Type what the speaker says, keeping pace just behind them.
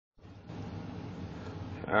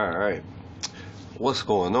Alright, what's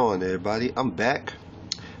going on everybody? I'm back.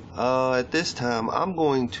 At this time I'm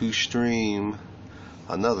going to stream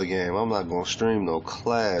another game. I'm not going to stream no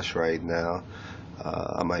Clash right now.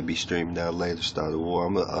 I might be streaming that later, Start a War.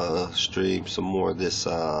 I'm gonna stream some more of this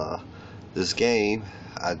game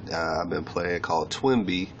I've been playing called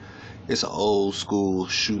TwinBee. It's an old school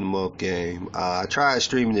shoot 'em up game. I tried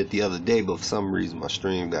streaming it the other day, but for some reason my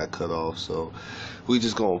stream got cut off, so we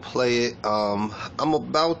just gonna play it. I'm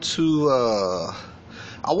about to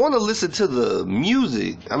I want to listen to the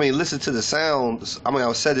music. Listen to the sounds.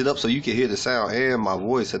 I'll set it up so you can hear the sound and my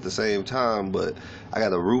voice at the same time, but I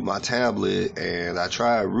gotta root my tablet, and I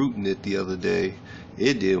tried rooting it the other day.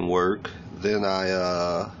 It didn't work. Then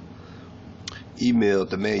I emailed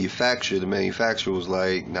the manufacturer. The manufacturer was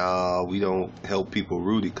like, nah, we don't help people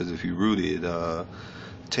root it, because if you root it,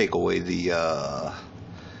 take away the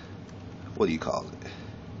what do you call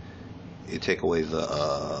it? It take away the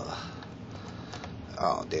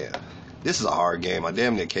oh damn, this is a hard game. I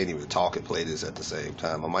damn near can't even talk and play this at the same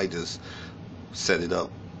time. I might just set it up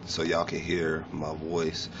so y'all can hear my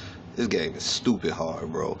voice. This game is stupid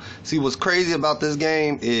hard, bro. See, what's crazy about this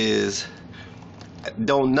game is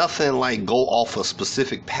don't nothing like go off a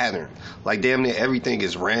specific pattern. Like damn near everything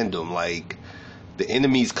is random. Like the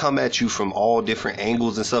enemies come at you from all different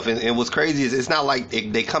angles and stuff, and what's crazy is it's not like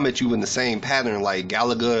they come at you in the same pattern like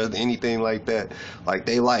Galaga or anything like that. Like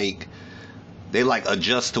they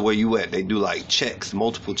adjust to where you at. They do like checks,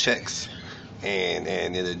 multiple checks, and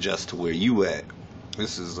it adjusts to where you at.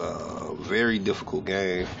 This is a very difficult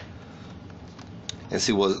game. And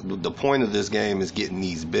see, what the point of this game is, getting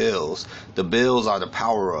these bells. The bells are the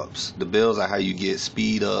power-ups. The bells are how you get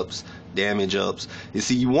speed ups, damage ups. You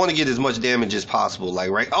see, you want to get as much damage as possible. Like,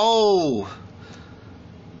 right? Oh!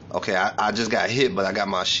 Okay, I just got hit, but I got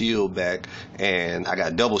my shield back, and I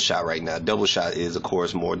got double shot right now. Double shot is, of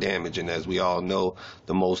course, more damage, and as we all know,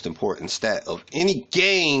 the most important stat of any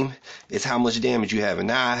game is how much damage you have. And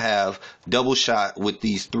now I have double shot with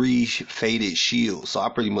these 3 faded shields, so I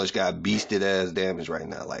pretty much got beasted ass damage right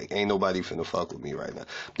now. Like, ain't nobody finna fuck with me right now.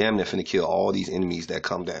 Damn near finna kill all these enemies that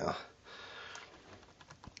come down,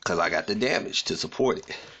 because I got the damage to support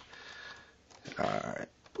it. Alright.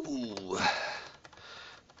 Ooh.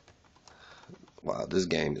 Wow, this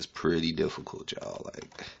game is pretty difficult, y'all.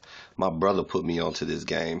 Like, my brother put me onto this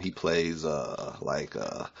game. He plays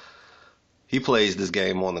he plays this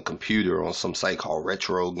game on the computer on some site called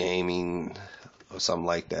Retro Gaming or something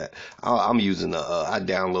like that. I'm using I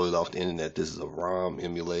downloaded off the internet. This is a ROM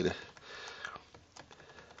emulator.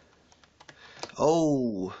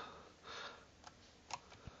 Oh,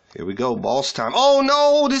 here we go, boss time. Oh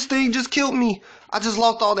no, this thing just killed me. I just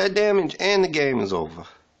lost all that damage and the game is over.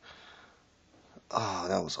 Oh,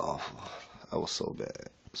 that was awful. That was so bad.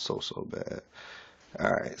 So bad.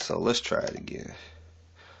 Alright, so let's try it again.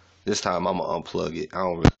 This time I'm going to unplug it. I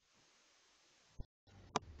don't really...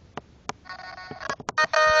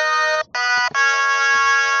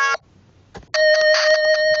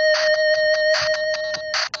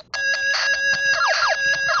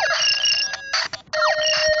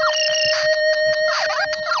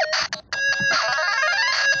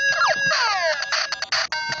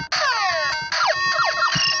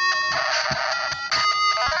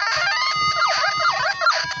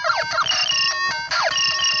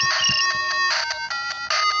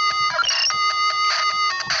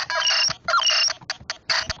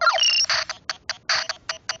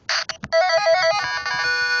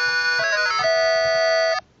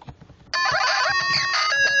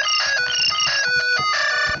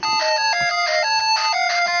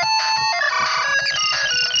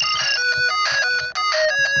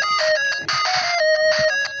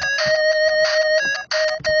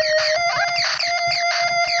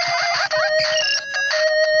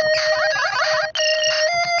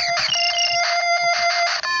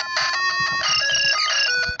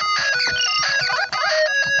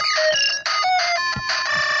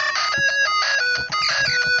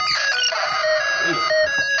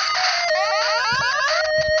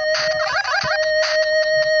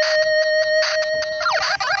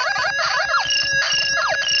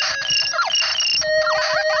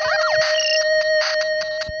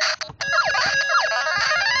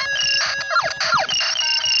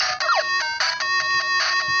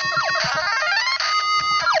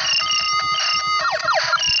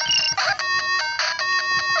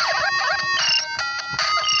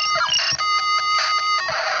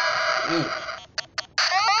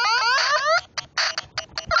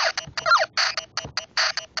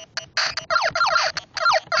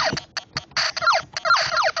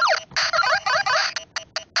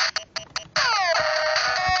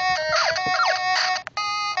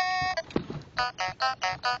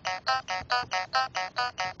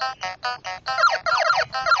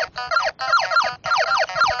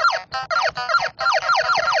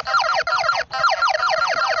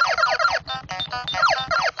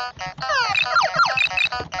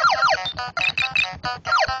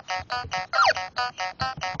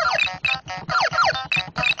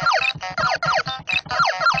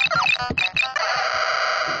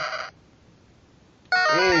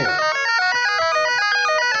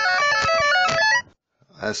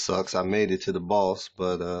 that sucks. I made it to the boss,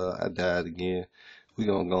 but I died again. We're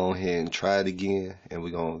gonna go ahead and try it again, and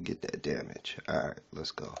we're gonna get that damage. Alright,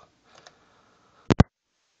 let's go.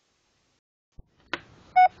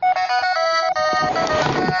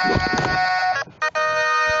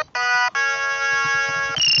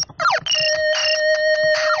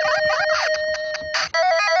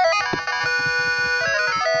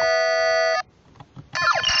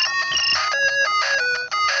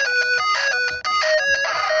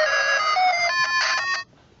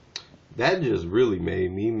 That just really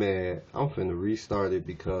made me mad. I'm finna restart it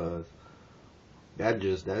because that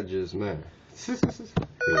just man. Here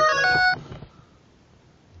we go.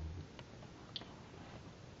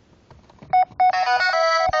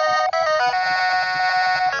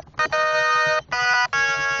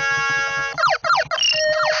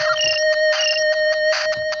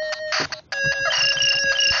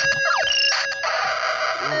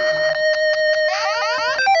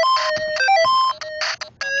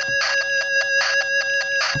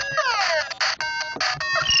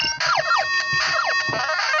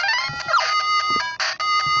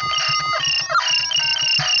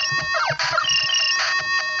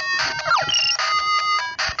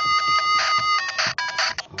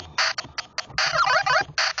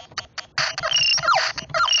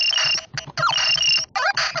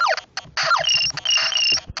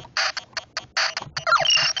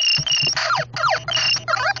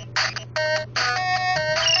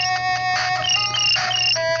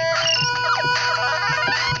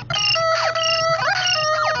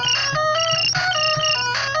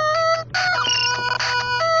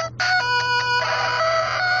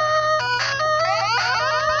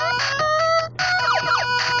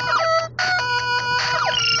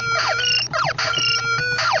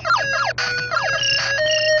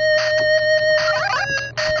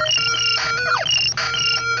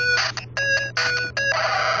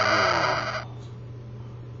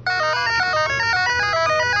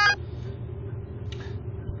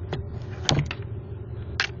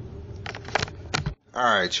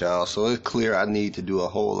 Alright, y'all, so it's clear I need to do a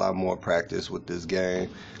whole lot more practice with this game.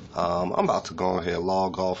 I'm about to go ahead and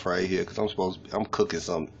log off right here because I'm cooking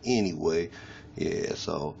something anyway. Yeah,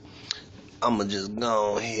 so I'm gonna just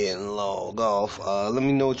go ahead and log off. Let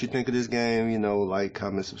me know what you think of this game. You know, like,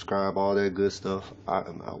 comment, subscribe, all that good stuff. I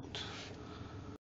am out.